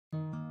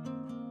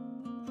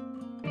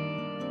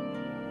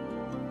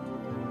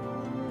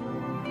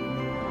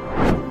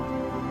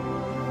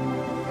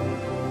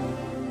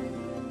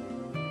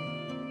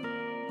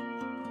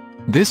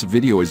This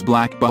video is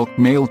Black Bulk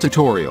Mail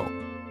tutorial.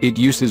 It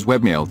uses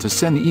webmail to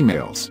send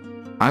emails.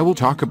 I will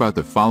talk about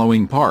the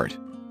following part.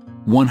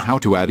 1. How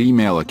to add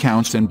email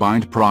accounts and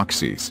bind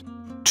proxies.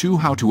 2.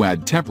 How to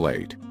add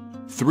template.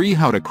 3.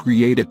 How to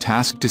create a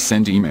task to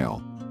send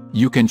email.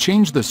 You can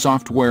change the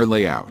software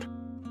layout.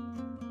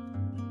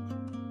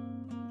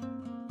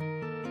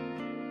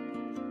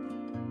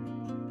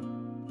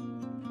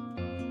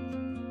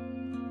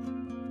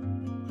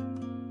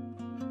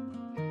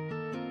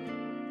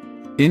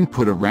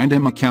 Input a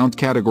random account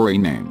category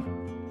name.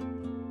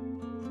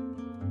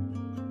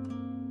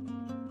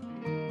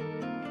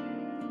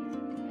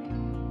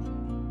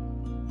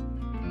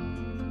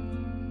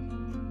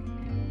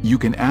 You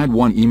can add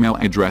one email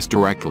address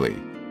directly.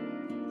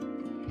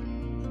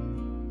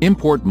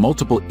 Import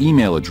multiple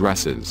email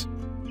addresses.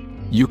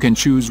 You can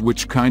choose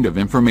which kind of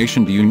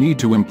information do you need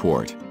to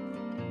import.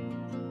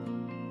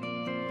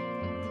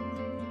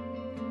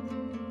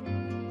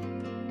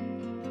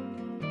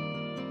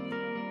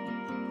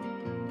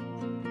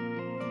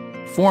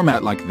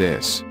 Format like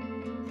this.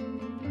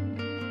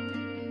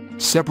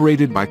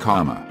 Separated by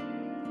comma.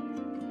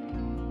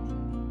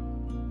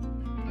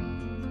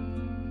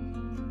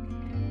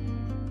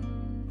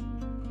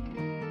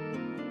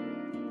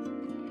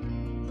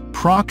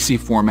 Proxy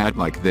format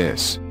like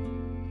this.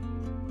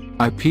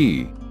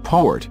 IP,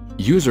 port,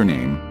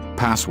 username,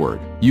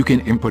 password. You can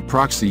input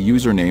proxy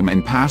username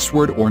and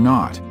password or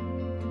not.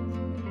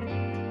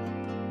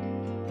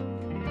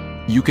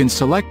 You can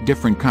select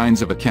different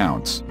kinds of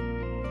accounts.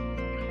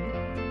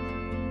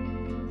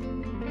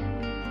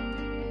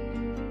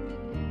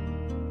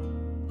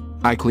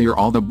 I clear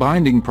all the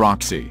binding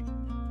proxy.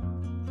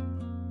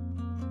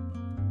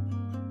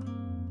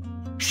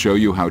 Show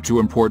you how to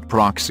import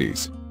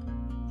proxies.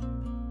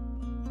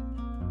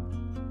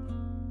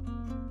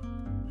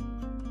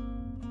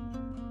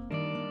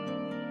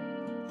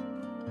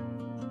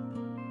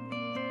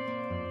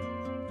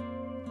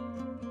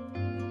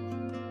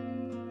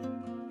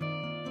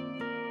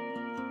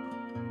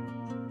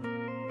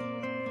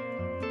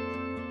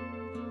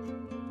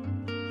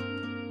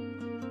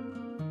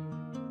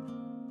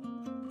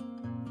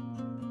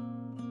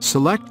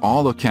 Select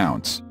all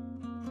accounts.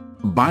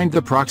 Bind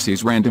the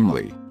proxies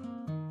randomly.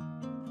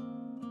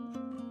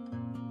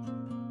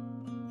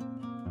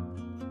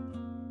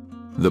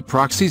 The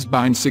proxies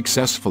bind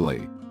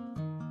successfully.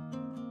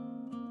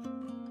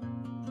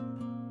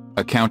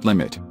 Account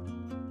limit.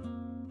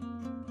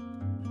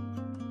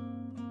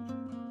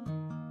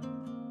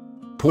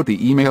 Put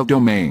the email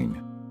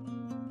domain.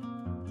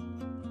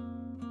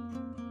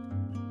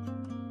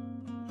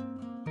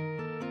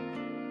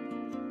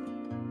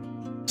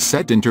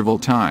 Set interval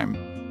time.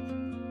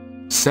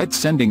 Set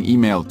sending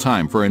email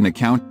time for an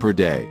account per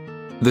day.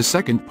 The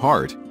second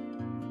part.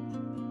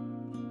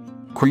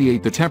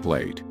 Create the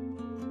template.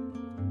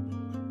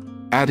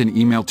 Add an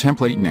email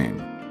template name.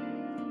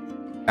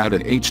 Add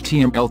an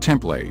HTML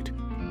template.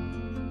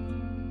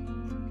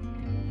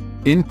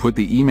 Input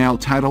the email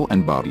title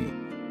and body.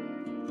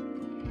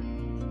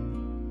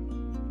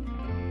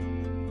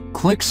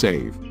 Click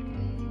Save.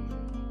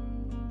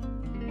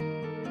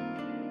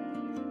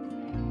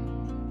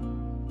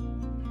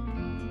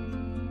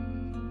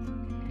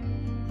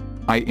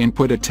 I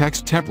input a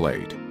text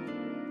template.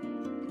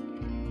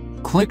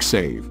 Click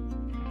Save.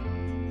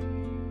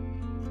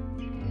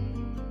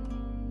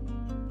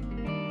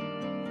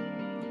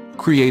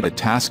 Create a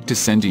task to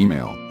send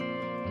email.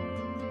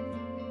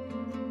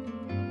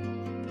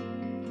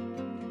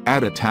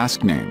 Add a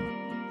task name.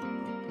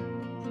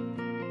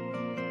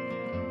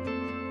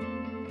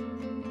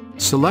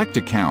 Select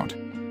account.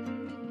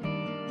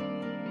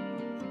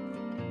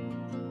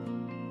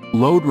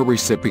 Load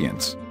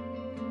recipients.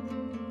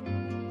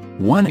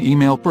 1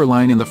 email per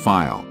line in the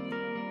file.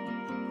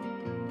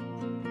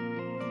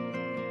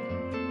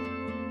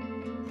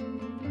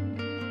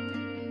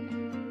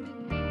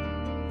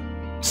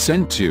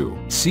 Send to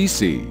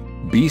CC,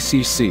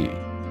 BCC.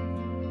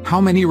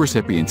 How many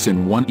recipients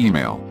in one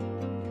email?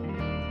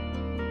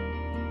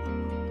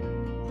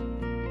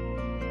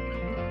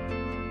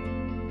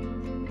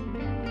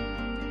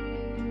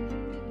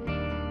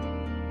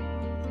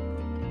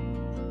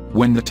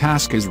 When the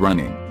task is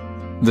running,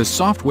 the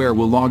software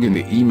will log in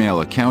the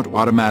email account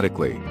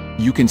automatically.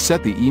 You can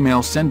set the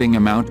email sending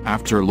amount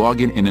after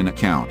login in an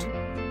account.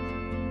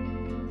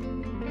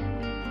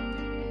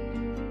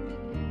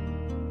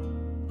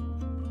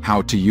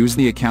 How to use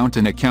the account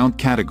and account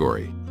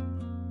category.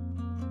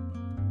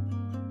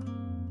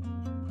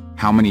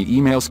 How many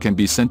emails can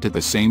be sent at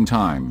the same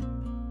time?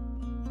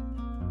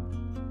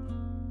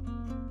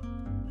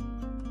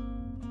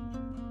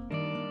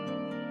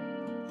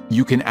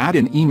 You can add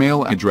an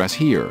email address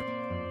here.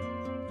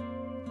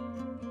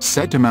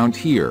 Set amount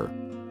here.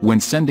 When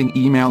sending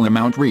email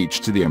amount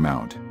reach to the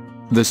amount,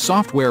 the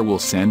software will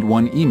send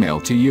one email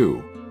to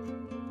you.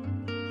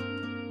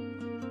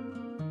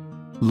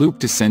 Loop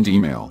to send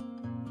email.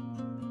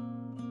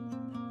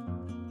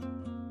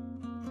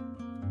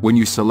 When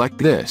you select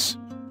this,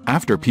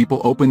 after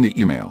people open the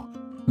email,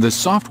 the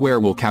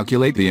software will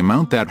calculate the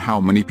amount that how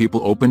many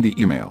people opened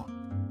the email.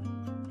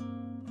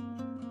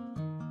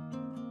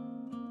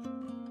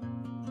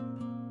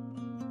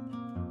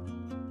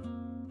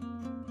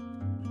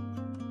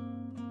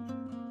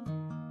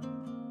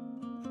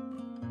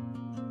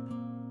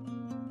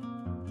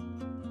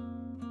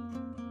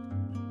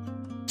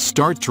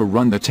 Start to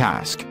run the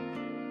task.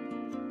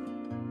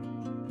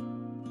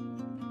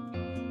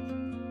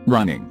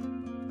 Running.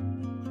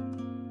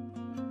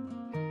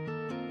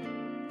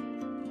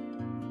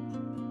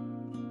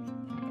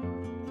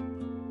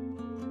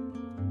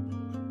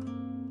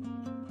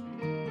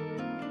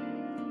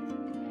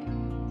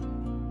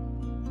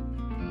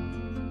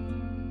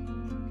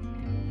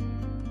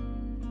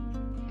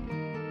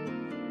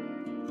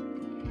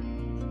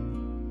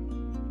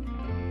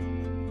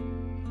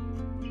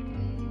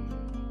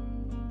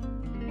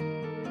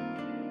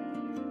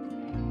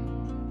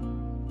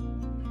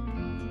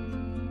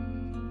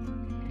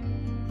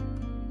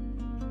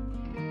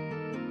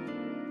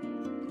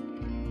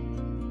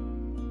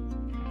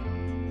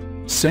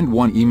 Send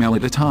one email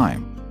at a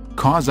time.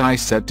 Cause I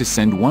set to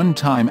send one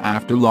time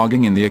after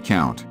logging in the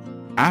account.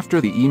 After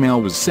the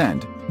email was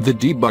sent, the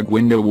debug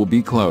window will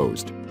be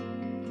closed.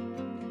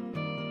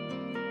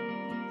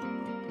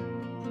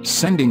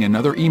 Sending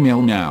another email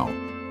now.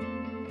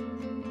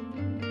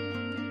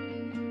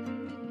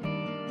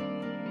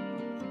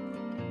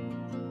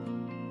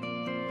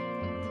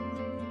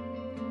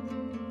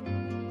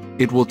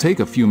 It will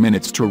take a few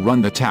minutes to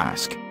run the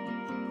task.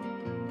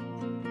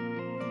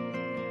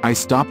 I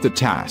stopped the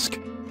task.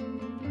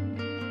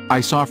 I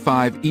saw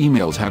 5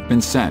 emails have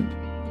been sent.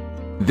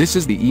 This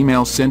is the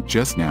email sent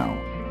just now.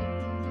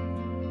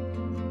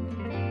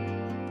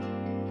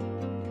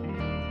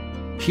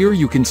 Here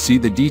you can see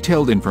the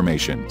detailed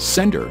information: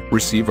 sender,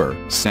 receiver,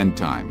 send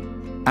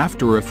time.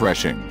 After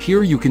refreshing,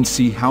 here you can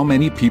see how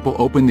many people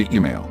opened the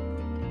email.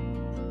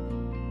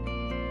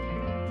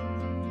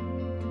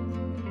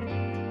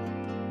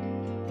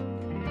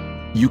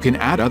 You can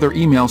add other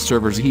email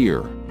servers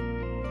here.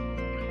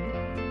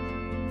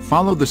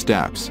 Follow the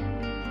steps.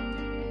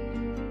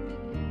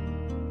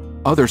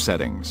 Other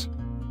settings.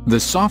 The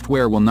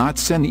software will not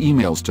send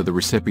emails to the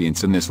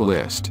recipients in this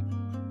list.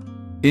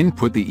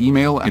 Input the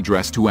email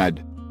address to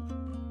add.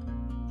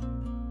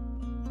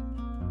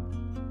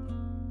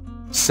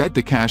 Set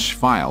the cache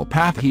file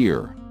path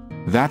here.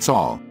 That's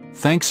all.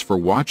 Thanks for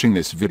watching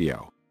this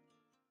video.